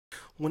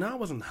When I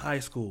was in high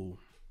school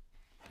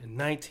in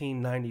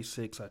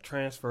 1996, I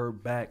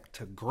transferred back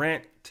to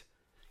Grant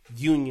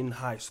Union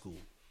High School.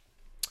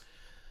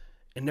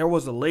 And there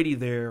was a lady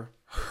there.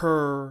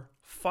 Her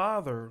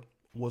father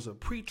was a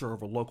preacher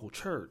of a local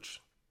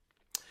church.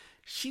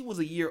 She was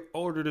a year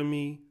older than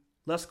me.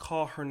 Let's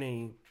call her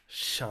name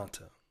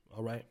Shanta.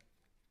 All right.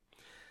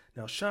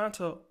 Now,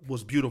 Shanta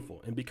was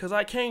beautiful. And because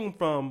I came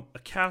from a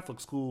Catholic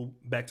school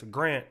back to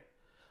Grant,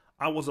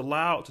 I was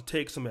allowed to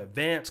take some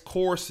advanced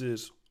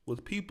courses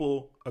with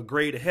people a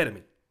grade ahead of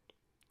me,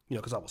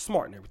 because I was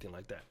smart and everything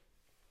like that.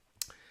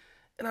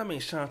 And I mean,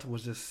 Shanta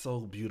was just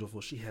so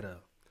beautiful. She had a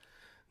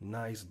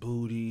nice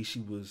booty. She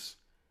was,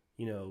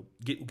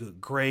 getting good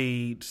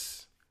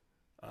grades.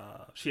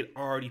 She had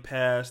already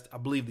passed, I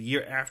believe the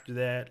year after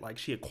that, like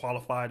she had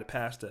qualified to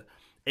pass the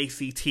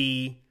ACT.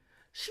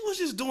 She was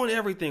just doing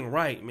everything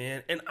right,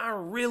 man. And I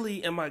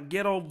really, in my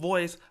ghetto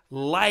voice,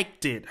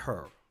 liked it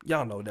her.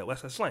 Y'all know that.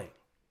 That's a slang.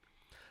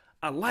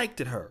 I liked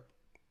it her.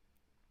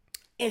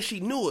 And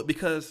she knew it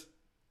because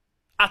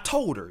I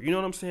told her, you know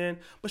what I'm saying?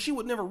 But she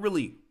would never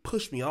really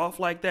push me off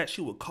like that. She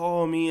would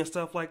call me and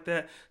stuff like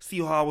that, see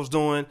how I was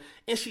doing.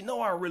 And she know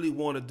I really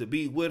wanted to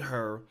be with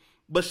her,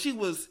 but she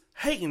was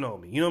hating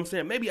on me. You know what I'm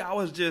saying? Maybe I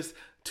was just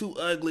too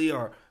ugly,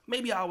 or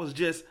maybe I was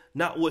just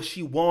not what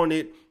she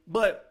wanted.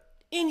 But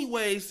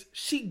anyways,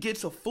 she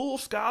gets a full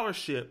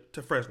scholarship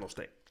to Fresno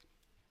State.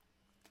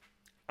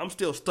 I'm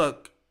still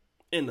stuck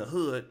in the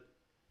hood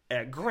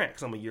at Grant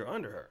because I'm a year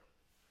under her.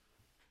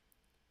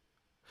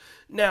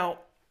 Now,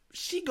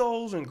 she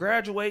goes and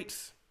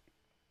graduates,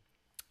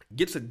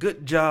 gets a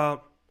good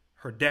job.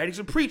 Her daddy's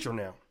a preacher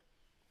now.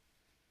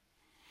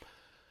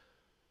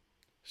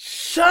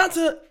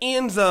 Shanta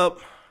ends up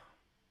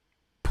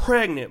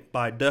pregnant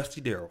by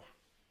Dusty Darrell.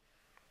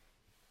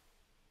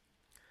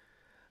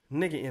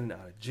 Nigga in and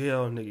out of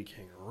jail. Nigga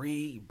can't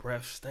read.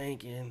 Breath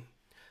stinking.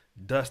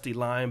 Dusty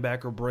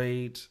linebacker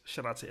braids.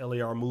 Shout out to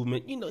LAR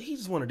movement. He's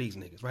just one of these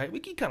niggas, right?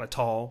 He kind of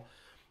tall.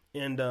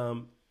 And,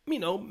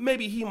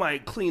 maybe he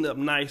might clean up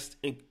nice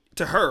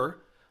to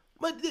her.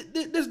 But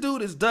this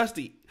dude is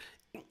Dusty.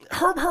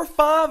 Her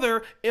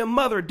father and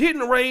mother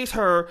didn't raise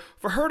her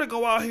for her to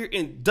go out here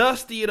and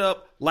dusty it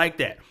up like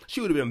that. She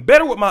would have been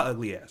better with my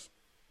ugly ass.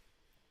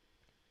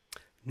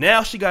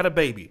 Now she got a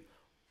baby.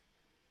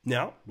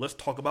 Now, let's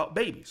talk about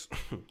babies.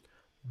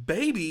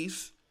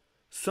 Babies,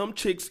 some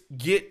chicks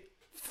get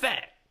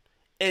fat.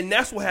 And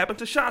that's what happened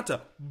to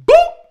Shanta. Boop!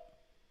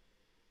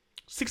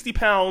 60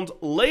 pounds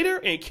later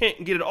and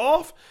can't get it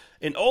off.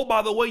 And oh,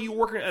 by the way, you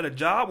working at a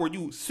job where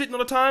you sitting all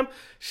the time.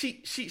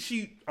 She,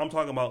 I'm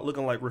talking about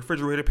looking like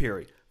Refrigerator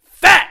Perry.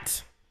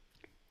 Fat!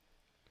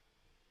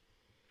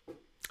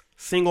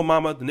 Single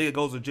mama, the nigga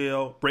goes to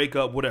jail, break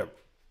up, whatever.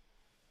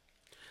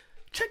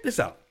 Check this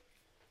out.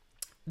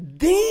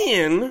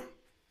 Then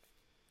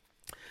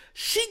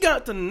she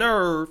got the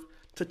nerve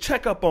to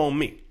check up on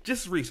me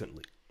just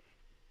recently.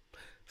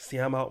 See,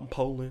 I'm out in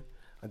Poland.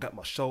 I got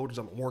my shoulders.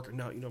 I'm working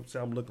out. You know what I'm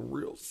saying? I'm looking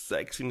real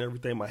sexy and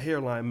everything. My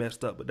hairline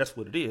messed up, but that's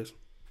what it is.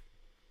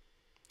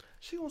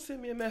 She gonna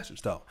send me a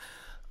message though.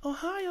 Oh,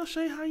 hi,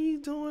 O'Shea. How you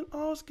doing?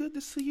 Oh, it's good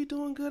to see you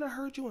doing good. I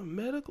heard you in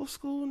medical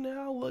school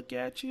now. Look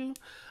at you.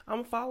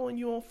 I'm following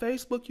you on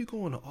Facebook. You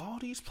going to all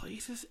these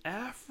places.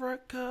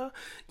 Africa.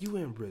 You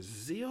in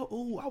Brazil.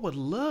 Ooh, I would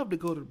love to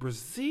go to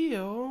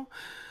Brazil.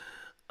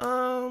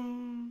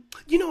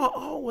 I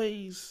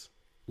always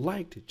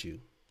liked it, you.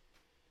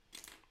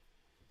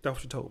 That's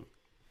what she told me.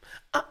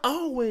 I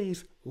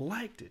always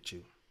liked it,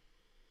 you.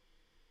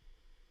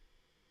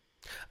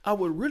 I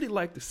would really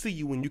like to see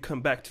you when you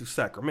come back to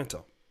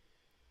Sacramento.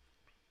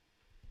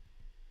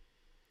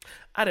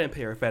 I didn't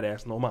pay her fat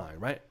ass no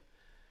mind, right?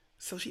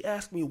 So she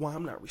asked me why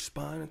I'm not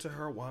responding to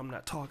her, why I'm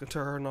not talking to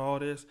her and all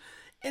this.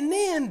 And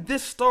then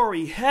this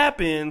story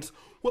happens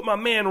with my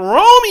man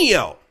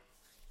Romeo.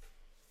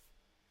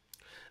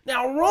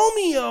 Now,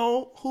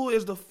 Romeo, who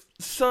is the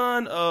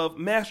son of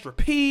Master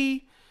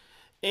P,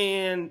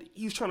 and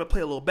he was trying to play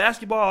a little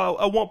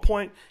basketball at one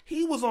point.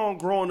 He was on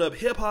Growing Up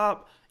Hip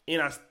Hop,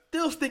 and I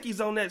still think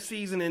he's on that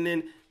season. And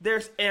then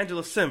there's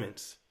Angela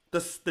Simmons,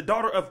 the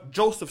daughter of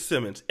Joseph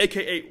Simmons,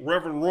 a.k.a.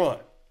 Reverend Run,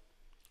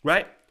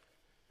 right?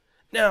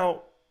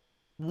 Now,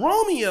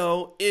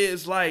 Romeo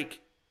is like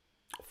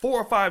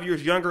 4 or 5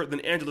 years younger than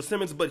Angela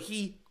Simmons, but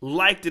he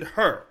liked it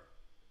her.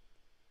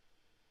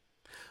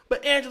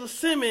 But Angela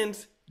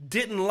Simmons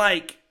didn't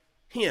like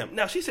him.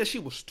 Now, she said she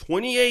was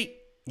 28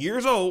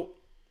 years old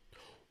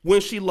when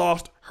she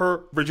lost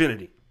her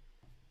virginity.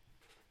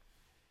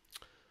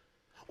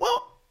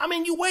 Well, I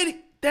mean, you waited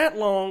that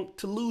long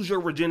to lose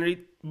your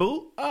virginity,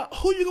 boo.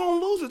 Who you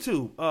gonna lose it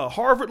to?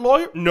 Harvard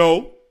lawyer?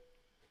 No.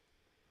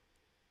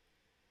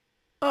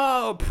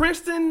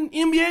 Princeton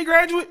MBA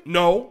graduate?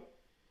 No.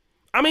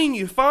 I mean,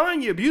 you're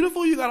fine, you're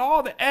beautiful, you got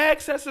all the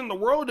access in the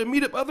world to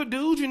meet up other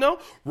dudes, you know.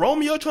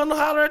 Romeo trying to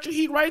holler at you,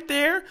 he right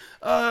there.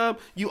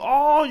 You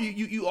all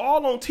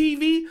on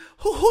TV.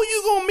 Who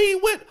you gonna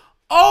meet with?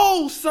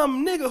 Oh,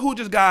 some nigga who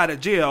just got out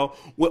of jail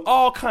with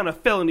all kind of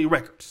felony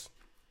records.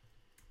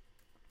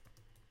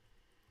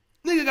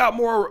 nigga got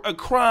more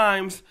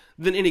crimes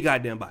than any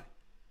goddamn body.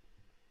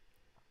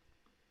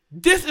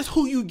 This is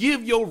who you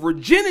give your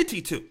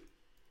virginity to.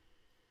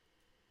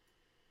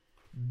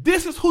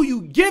 This is who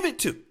you give it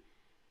to.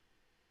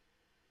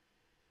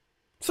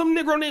 Some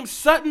Negro named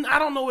Sutton. I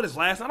don't know what his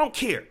last name. I don't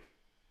care.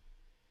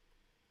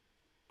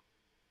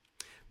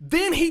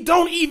 Then he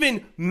don't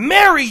even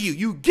marry you.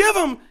 You give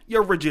him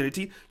your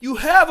virginity. You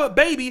have a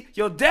baby.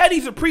 Your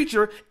daddy's a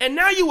preacher. And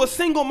now you a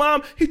single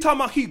mom. He talking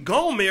about he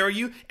gonna marry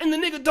you. And the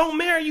nigga don't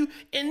marry you.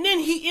 And then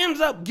he ends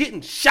up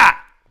getting shot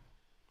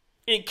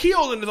and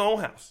killed in his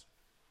own house.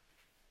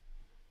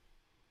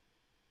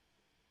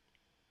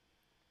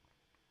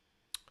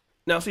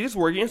 Now, see, this is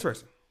where it gets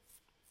interesting.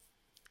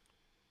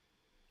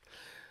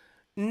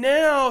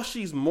 Now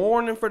she's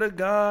mourning for the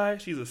guy.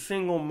 She's a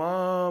single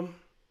mom.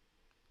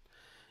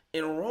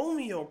 And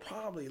Romeo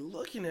probably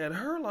looking at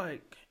her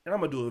like, and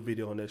I'm going to do a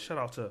video on this. Shout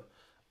out to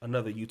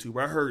another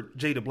YouTuber. I heard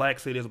Jada Black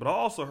say this, but I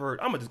also heard,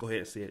 I'm going to just go ahead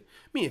and say it.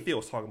 Me and Phil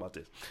was talking about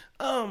this.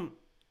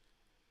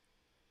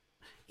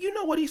 You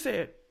know what he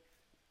said?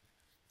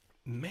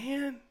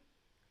 Man,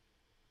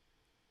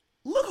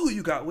 look who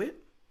you got with.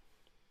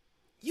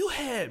 You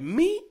had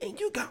me and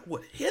you got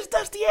what? His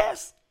dusty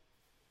ass?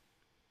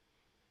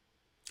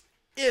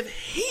 If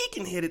he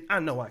can hit it, I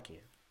know I can.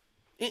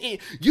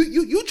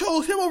 You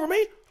chose him over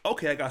me?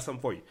 Okay, I got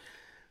something for you.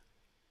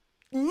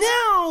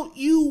 Now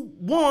you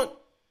want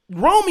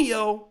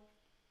Romeo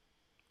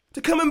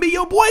to come and be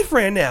your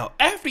boyfriend now.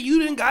 After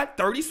you done got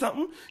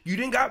 30-something, you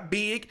done got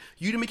big,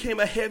 you done became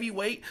a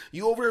heavyweight,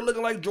 you over here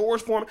looking like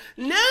George Foreman.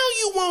 Now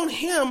you want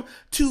him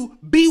to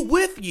be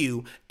with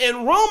you.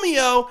 And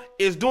Romeo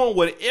is doing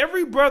what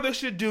every brother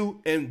should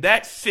do in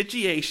that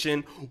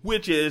situation,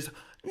 which is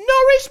no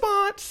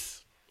response.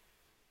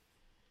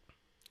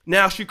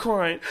 Now she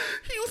crying.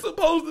 He was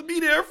supposed to be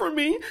there for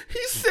me.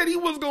 He said he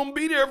was going to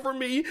be there for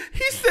me.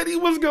 He said he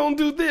was going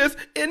to do this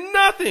and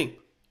nothing.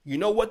 You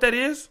know what that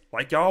is?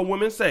 Like y'all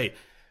women say,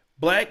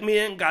 black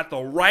men got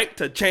the right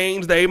to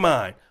change their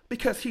mind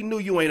because he knew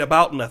you ain't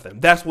about nothing.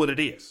 That's what it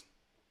is.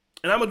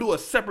 And I'm going to do a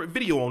separate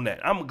video on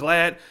that. I'm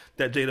glad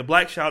that Jada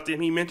Black, shout out to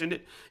him, he mentioned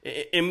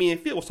it. And me and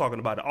Phil was talking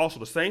about it.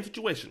 Also the same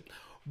situation.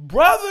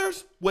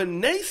 Brothers,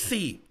 when they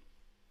see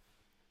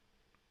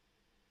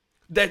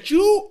that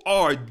you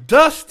are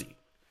dusty,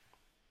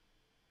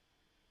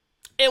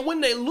 and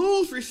when they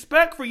lose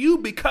respect for you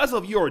because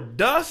of your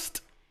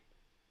dust,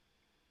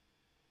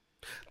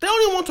 they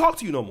don't even want to talk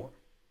to you no more.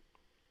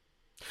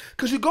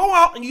 Because you go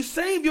out and you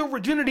save your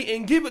virginity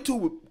and give it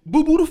to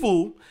Boo Boo the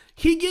Fool.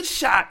 He gets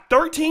shot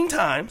 13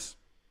 times.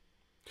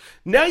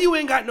 Now you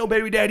ain't got no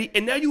baby daddy,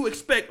 and now you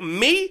expect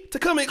me to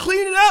come and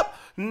clean it up?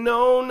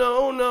 No,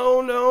 no,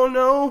 no, no,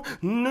 no,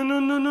 no, no, no,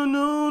 no,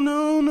 no, no,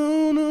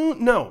 no, no,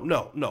 no,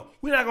 no, no.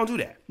 We're not gonna do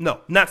that.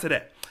 No, not to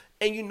that.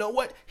 And you know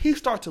what? He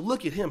starts to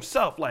look at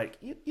himself like,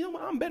 you know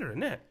what? I'm better than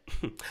that.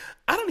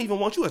 I don't even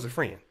want you as a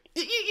friend.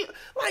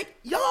 Like,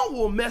 y'all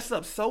will mess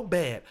up so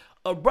bad.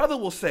 A brother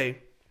will say,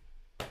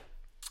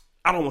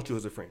 I don't want you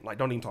as a friend. Like,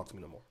 don't even talk to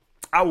me no more.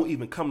 I will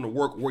even come to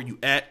work where you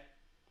at,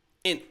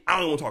 and I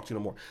don't want to talk to you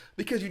no more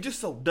because you're just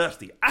so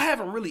dusty. I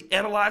haven't really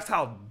analyzed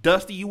how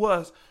dusty you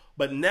was,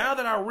 but now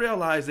that I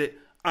realize it,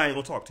 I ain't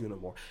gonna talk to you no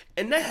more.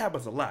 And that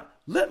happens a lot.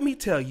 Let me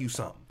tell you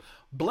something.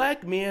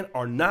 Black men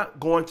are not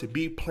going to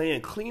be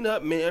playing clean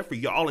up man for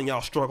y'all and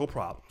y'all struggle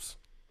problems.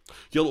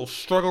 Your little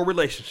struggle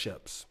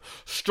relationships.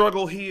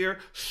 Struggle here,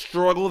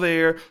 struggle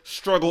there,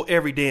 struggle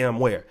every damn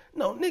where.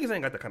 No, niggas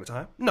ain't got that kind of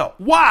time. No.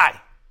 Why?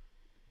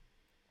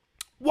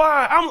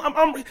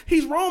 Why?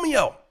 He's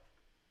Romeo.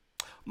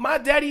 My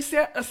daddy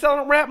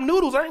selling rap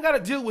noodles. I ain't got to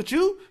deal with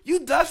you. You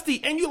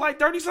dusty and you like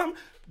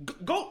 30-something.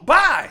 Go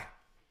buy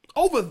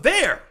over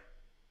there.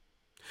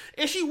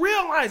 And she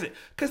realized it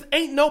because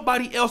ain't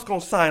nobody else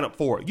going to sign up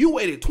for it. You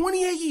waited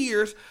 28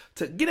 years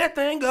to get that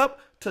thing up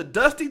to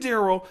Dusty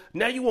Zero.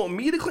 Now you want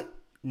me to clean?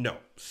 No,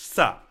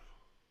 stop.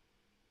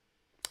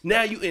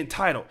 Now you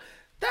entitled.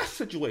 That's the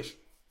situation.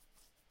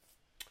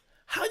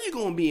 How you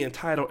going to be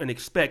entitled and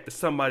expect that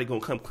somebody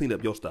going to come clean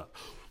up your stuff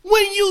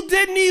when you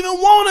didn't even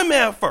want him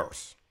at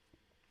first?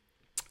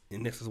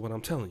 And this is what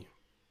I'm telling you.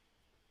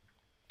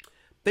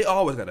 They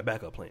always got a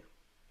backup plan.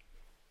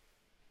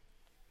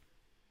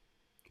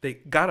 They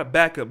got a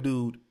backup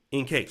dude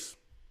in case.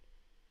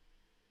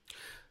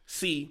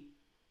 See,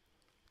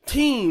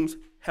 teams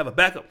have a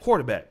backup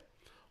quarterback.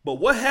 But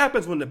what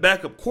happens when the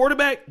backup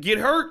quarterback get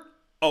hurt?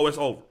 Oh, it's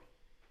over.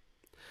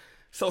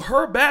 So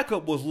her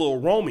backup was Lil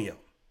Romeo.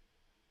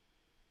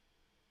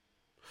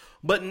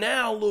 But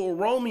now Lil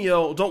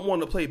Romeo don't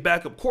want to play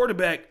backup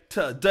quarterback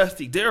to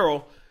Dusty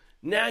Darrell.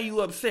 Now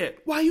you upset.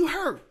 Why you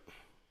hurt?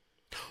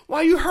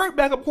 Why you hurt,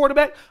 backup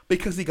quarterback?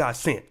 Because he got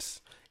sense.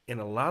 And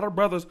a lot of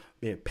brothers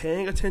been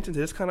paying attention to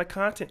this kind of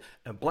content.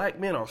 And black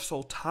men are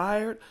so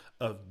tired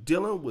of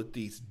dealing with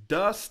these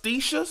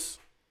dusticias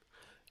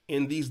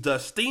and these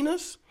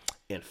dustinas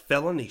and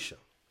felanisha.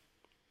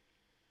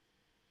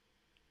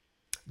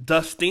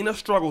 Dustina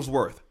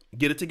Strugglesworth.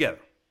 Get it together.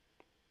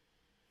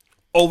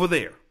 Over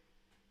there.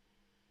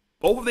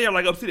 Over there,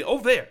 like upstate,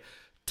 over there.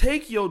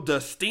 Take your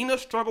Dustina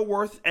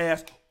Struggleworth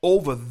ass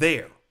over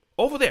there.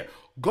 Over there.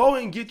 Go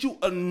and get you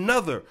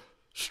another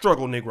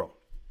struggle Negro.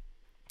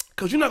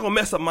 Because you're not going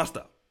to mess up my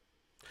stuff.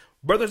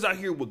 Brothers out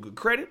here with good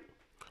credit.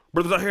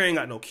 Brothers out here ain't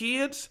got no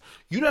kids.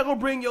 You're not going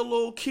to bring your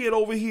little kid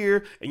over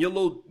here and your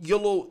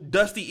little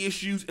dusty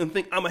issues and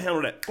think I'm going to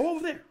handle that. Go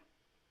over there.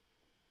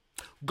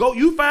 Go,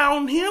 you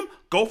found him,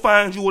 go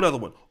find you another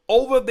one.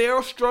 Over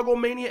there, Struggle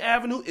Mania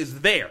Avenue is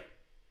there.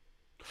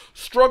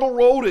 Struggle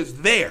Road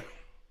is there.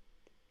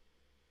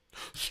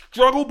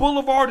 Struggle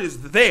Boulevard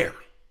is there.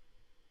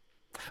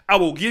 I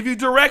will give you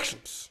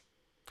directions.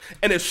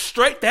 And it's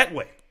straight that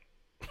way.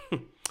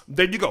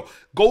 There you go.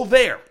 Go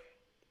there.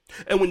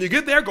 And when you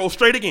get there, go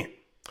straight again.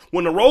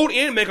 When the road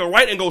ends, make a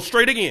right and go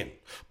straight again.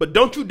 But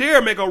don't you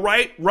dare make a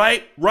right,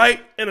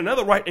 and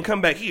another right and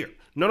come back here.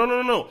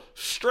 No.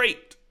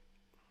 Straight.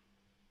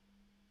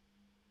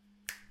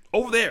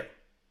 Over there.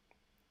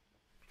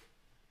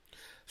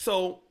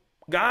 So,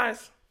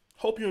 guys,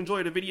 hope you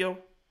enjoyed the video.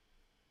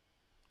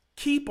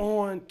 Keep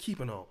on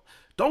keeping on.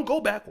 Don't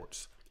go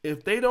backwards.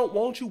 If they don't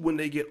want you when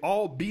they get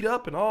all beat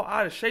up and all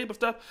out of shape and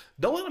stuff,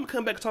 don't let them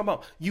come back and talk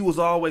about, you was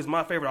always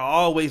my favorite. I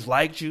always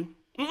liked you.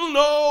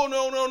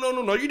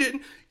 No, you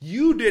didn't.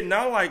 You did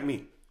not like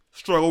me.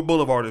 Struggle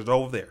Boulevard is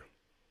over there.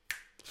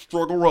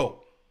 Struggle Road.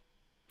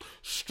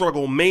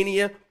 Struggle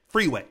Mania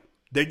Freeway.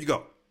 There you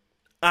go.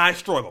 I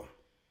struggle.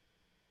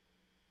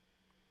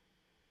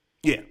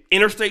 Yeah,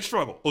 Interstate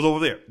Struggle was over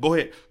there. Go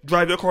ahead.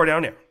 Drive your car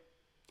down there.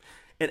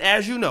 And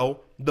as you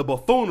know, the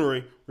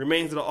buffoonery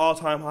remains at an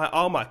all-time high.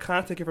 All my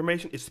contact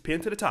information is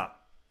pinned to the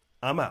top.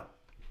 I'm out.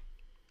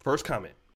 First comment.